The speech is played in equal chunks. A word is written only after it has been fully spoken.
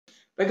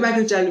Welcome back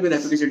to the channel with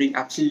Epic is doing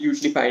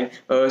absolutely fine.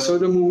 So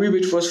the movie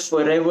which was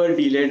forever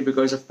delayed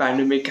because of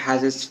pandemic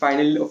has its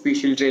final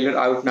official trailer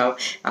out now,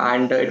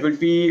 and it would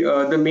be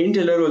the main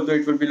trailer, although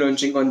it would be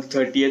launching on the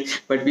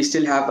 30th, but we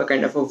still have a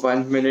kind of a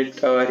 1 minute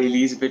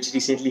release which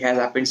recently has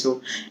happened.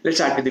 So let's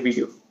start with the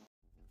video.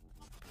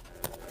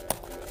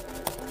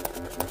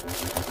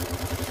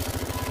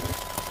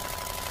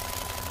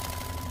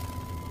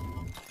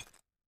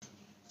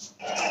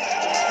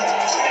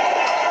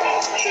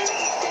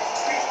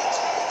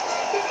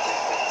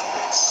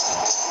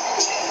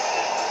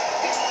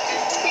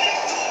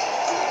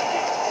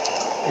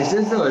 Is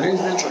this the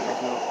original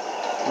product? No,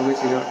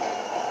 obviously not.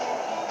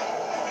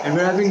 It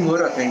would have been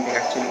more authentic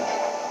actually.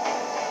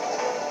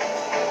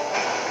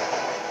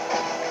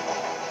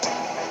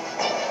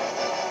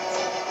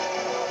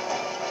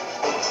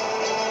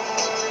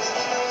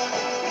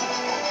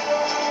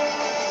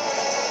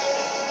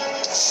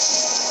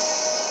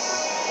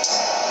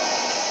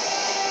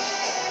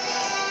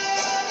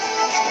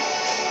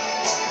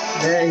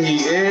 There he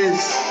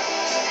is.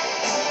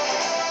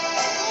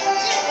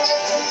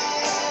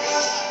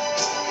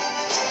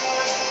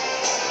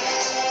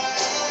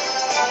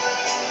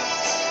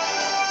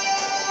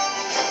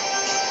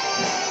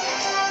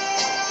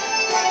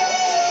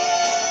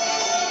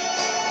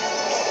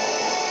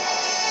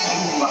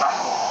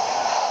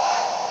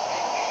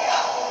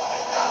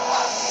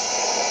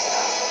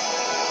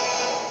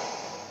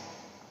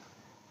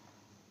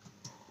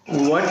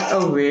 What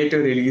a way to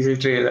release a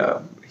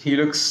trailer. He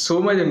looks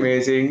so much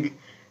amazing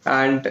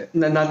and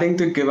nothing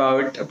to give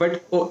out.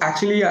 But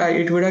actually,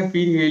 it would have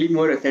been really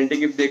more authentic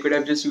if they could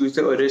have just used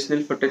the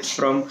original footage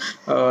from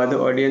the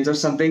audience or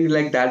something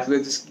like that,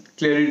 because this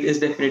clearly is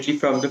definitely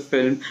from the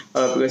film.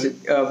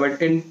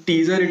 But in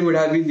teaser, it would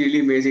have been really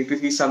amazing to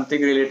see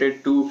something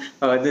related to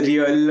the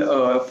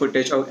real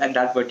footage at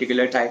that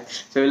particular time.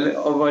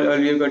 So all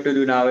we've got to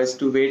do now is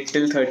to wait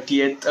till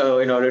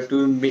 30th in order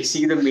to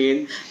see the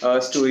main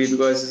story,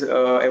 because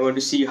I want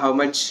to see how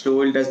much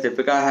role does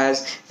Deepika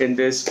has in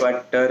this.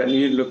 But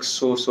Ranveer looks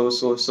so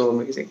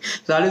amazing.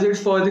 So that is it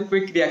for the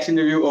quick reaction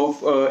review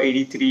of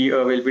 83.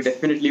 We'll be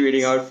definitely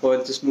waiting out for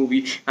this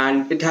movie,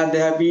 and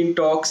there have been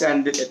talks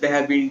and there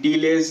have been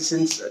delays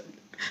since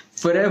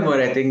forever.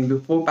 I think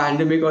before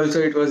pandemic also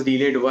it was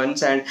delayed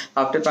once, and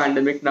after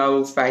pandemic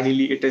now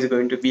finally it is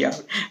going to be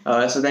out.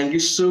 So thank you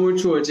so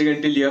much for watching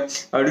until here.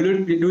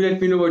 Do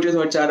let me know what your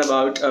thoughts are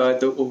about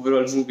the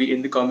overall movie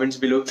in the comments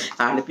below,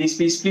 and please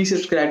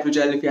subscribe to the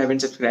channel if you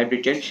haven't subscribed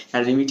it yet,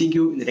 and I'll be meeting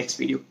you in the next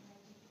video.